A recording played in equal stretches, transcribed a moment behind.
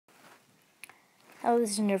Hello,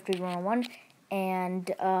 this is Nerf Dude 101,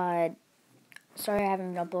 and sorry I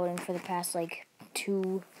haven't been uploading for the past like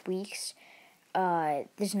 2 weeks. This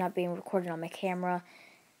is not being recorded on my camera,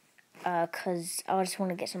 cause I just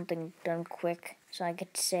want to get something done quick, so I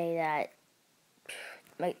get to say that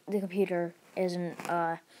the computer isn't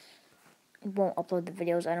won't upload the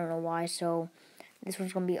videos. I don't know why. So this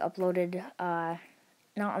one's gonna be uploaded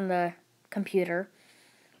not on the computer.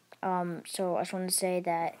 So I just wanted to say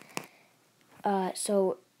that.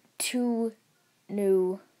 So 2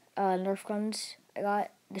 new Nerf guns I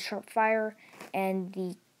got: the Sharpfire and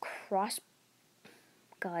the Crossbolt.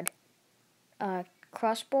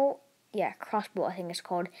 Yeah, Crossbolt I think it's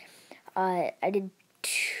called. I did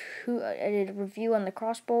a review on the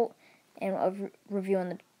Crossbolt and a review on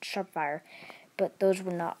the Sharpfire, but those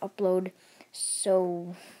would not upload.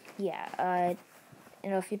 So yeah,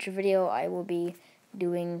 in a future video I will be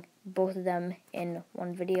doing both of them in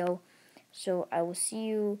one video. So I will see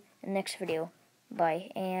you in the next video.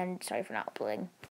 Bye, and sorry for not uploading.